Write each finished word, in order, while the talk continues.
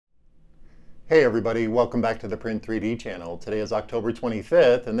Hey everybody, welcome back to the Print 3D channel. Today is October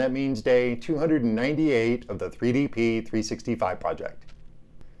 25th, and that means day 298 of the 3DP 365 project.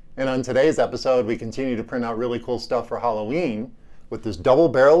 And on today's episode, we continue to print out really cool stuff for Halloween with this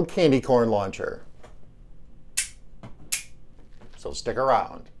double-barreled candy corn launcher. So stick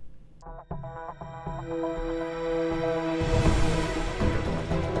around.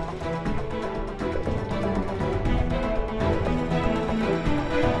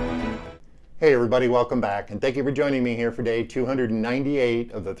 Hey everybody, welcome back, and thank you for joining me here for day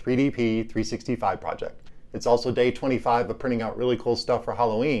 298 of the 3DP 365 project. It's also day 25 of printing out really cool stuff for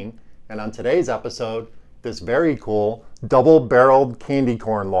Halloween, and on today's episode, this very cool double-barreled candy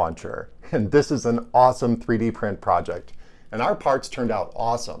corn launcher. And this is an awesome 3D print project, and our parts turned out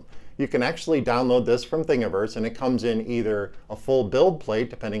awesome. You can actually download this from Thingiverse, and it comes in either a full build plate,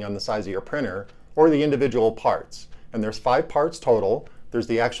 depending on the size of your printer, or the individual parts. And there's 5 parts total. There's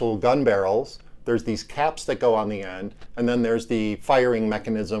the actual gun barrels, there's these caps that go on the end, and then there's the firing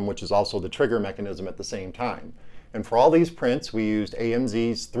mechanism, which is also the trigger mechanism at the same time. And for all these prints, we used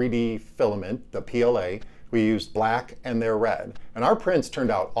AMZ's 3D Filament, the PLA. We used black and they're red. And our prints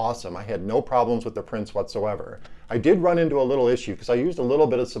turned out awesome. I had no problems with the prints whatsoever. I did run into a little issue because I used a little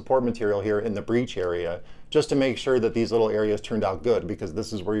bit of support material here in the breech area just to make sure that these little areas turned out good, because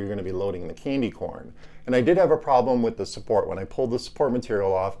this is where you're going to be loading the candy corn. And I did have a problem with the support. When I pulled the support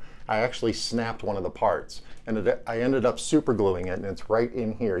material off, I actually snapped one of the parts. And I ended up super gluing it, and it's right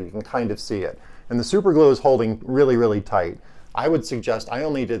in here. You can kind of see it. And the super glue is holding really, really tight. I would suggest, I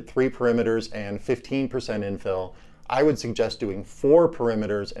only did 3 perimeters and 15% infill. I would suggest doing 4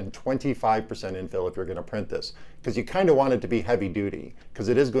 perimeters and 25% infill if you're going to print this, because you kind of want it to be heavy duty, because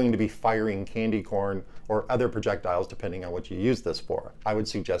it is going to be firing candy corn or other projectiles depending on what you use this for. I would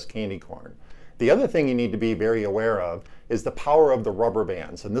suggest candy corn. The other thing you need to be very aware of is the power of the rubber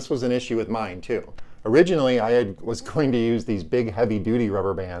bands, and this was an issue with mine too. Originally I was going to use these big heavy duty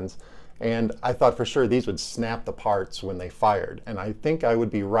rubber bands, and I thought for sure these would snap the parts when they fired, and I think I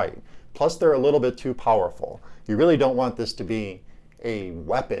would be right. Plus they're a little bit too powerful. You really don't want this to be a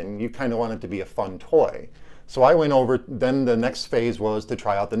weapon, you kind of want it to be a fun toy. So I went over, then the next phase was to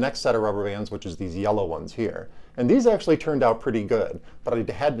try out the next set of rubber bands, which is these yellow ones here. And these actually turned out pretty good, but I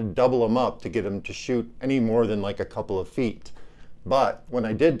had to double them up to get them to shoot any more than like a couple of feet. But when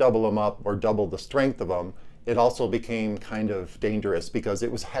I did double them up, or double the strength of them, it also became kind of dangerous because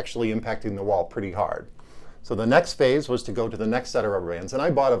it was actually impacting the wall pretty hard. So the next phase was to go to the next set of rubber bands, and I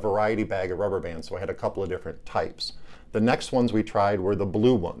bought a variety bag of rubber bands, so I had a couple of different types. The next ones we tried were the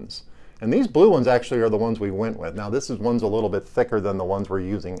blue ones. And these blue ones actually are the ones we went with. Now this one's a little bit thicker than the ones we're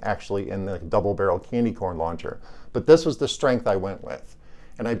using actually in the double-barrel candy corn launcher. But this was the strength I went with.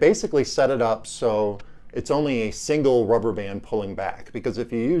 And I basically set it up so it's only a single rubber band pulling back, because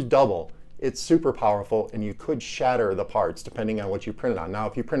if you use double, it's super powerful and you could shatter the parts depending on what you print it on. Now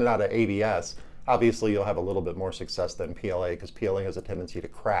if you print it out of ABS, obviously you'll have a little bit more success than PLA, because PLA has a tendency to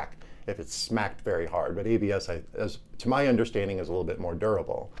crack if it's smacked very hard. But ABS, to my understanding, is a little bit more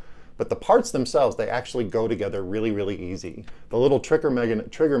durable. But the parts themselves, they actually go together really, really easy. The little trigger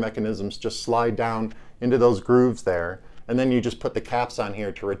mechanisms just slide down into those grooves there, and then you just put the caps on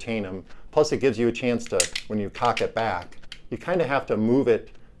here to retain them. Plus it gives you a chance to, when you cock it back, you kind of have to move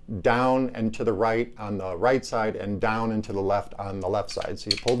it down and to the right on the right side and down and to the left on the left side. So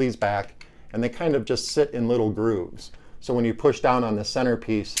you pull these back, and they kind of just sit in little grooves. So when you push down on the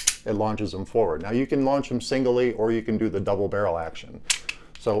centerpiece, it launches them forward. Now you can launch them singly, or you can do the double barrel action.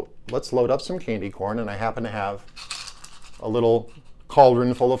 So let's load up some candy corn, and I happen to have a little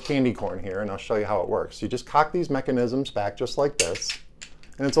cauldron full of candy corn here, and I'll show you how it works. You just cock these mechanisms back just like this,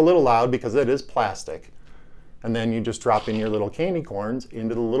 and it's a little loud because it is plastic. And then you just drop in your little candy corns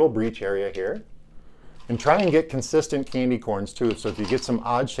into the little breech area here. And try and get consistent candy corns too. So if you get some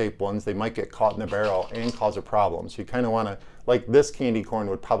odd shaped ones, they might get caught in the barrel and cause a problem. So you kind of want to, like this candy corn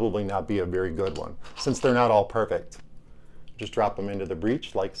would probably not be a very good one, since they're not all perfect. Just drop them into the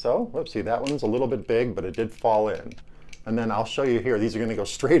breech like so. Whoops, see, that one's a little bit big, but it did fall in. And then I'll show you here, these are going to go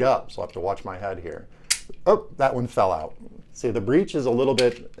straight up, so I'll have to watch my head here. Oh, that one fell out. See, the breech is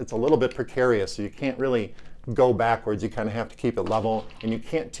it's a little bit precarious, so you can't really go backwards. You kind of have to keep it level, and you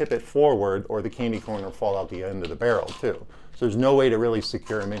can't tip it forward or the candy corn will fall out the end of the barrel too. So there's no way to really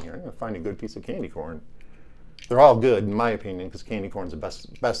secure them in here. I'm going to find a good piece of candy corn. They're all good in my opinion, because candy corn's the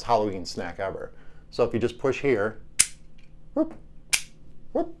best Halloween snack ever. So if you just push here, whoop,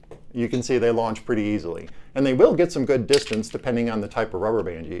 whoop, you can see they launch pretty easily. And they will get some good distance depending on the type of rubber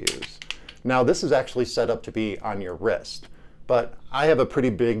band you use. Now this is actually set up to be on your wrist, but I have a pretty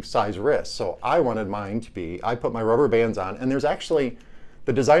big size wrist, so I wanted mine to be, I put my rubber bands on, and there's actually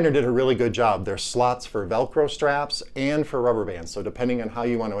The designer did a really good job. There's slots for Velcro straps and for rubber bands. So depending on how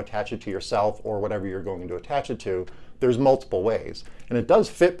you want to attach it to yourself or whatever you're going to attach it to, there's multiple ways. And it does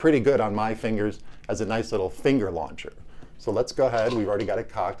fit pretty good on my fingers as a nice little finger launcher. So let's go ahead, we've already got it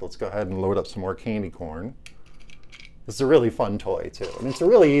cocked. Let's go ahead and load up some more candy corn. This is a really fun toy too. And it's a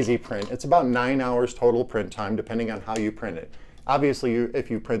really easy print. It's about 9 hours total print time depending on how you print it. Obviously,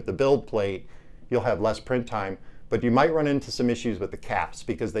 if you print the build plate, you'll have less print time, but you might run into some issues with the caps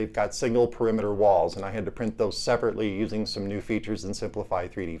because they've got single perimeter walls, and I had to print those separately using some new features in Simplify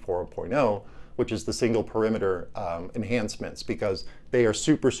 3D 4.0, which is the single perimeter enhancements, because they are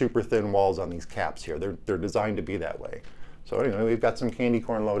super, super thin walls on these caps here. They're designed to be that way. So anyway, we've got some candy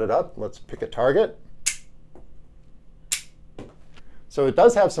corn loaded up. Let's pick a target. So it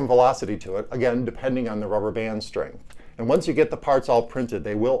does have some velocity to it, again, depending on the rubber band strength. And once you get the parts all printed,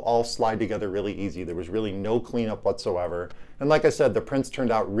 they will all slide together really easy. There was really no cleanup whatsoever. And like I said, the prints turned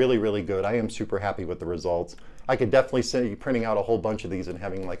out really, really good. I am super happy with the results. I could definitely see printing out a whole bunch of these and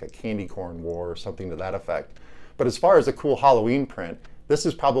having like a candy corn war or something to that effect. But as far as a cool Halloween print, this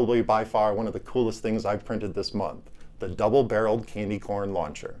is probably by far one of the coolest things I've printed this month, the double-barreled candy corn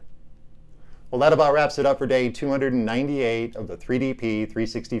launcher. Well, that about wraps it up for day 298 of the 3DP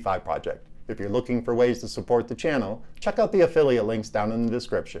 365 project. If you're looking for ways to support the channel, check out the affiliate links down in the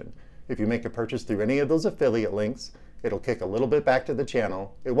description. If you make a purchase through any of those affiliate links, it'll kick a little bit back to the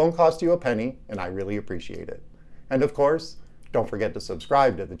channel. It won't cost you a penny, and I really appreciate it. And of course, don't forget to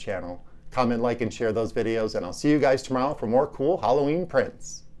subscribe to the channel, comment, like, and share those videos, and I'll see you guys tomorrow for more cool Halloween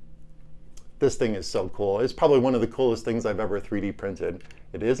prints. This thing is so cool. It's probably one of the coolest things I've ever 3D printed.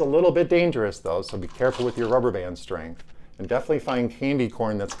 It is a little bit dangerous though, so be careful with your rubber band strength. And definitely find candy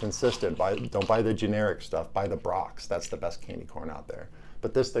corn that's consistent. Don't buy the generic stuff, buy the Brock's. That's the best candy corn out there.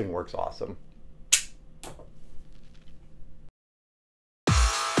 But this thing works awesome.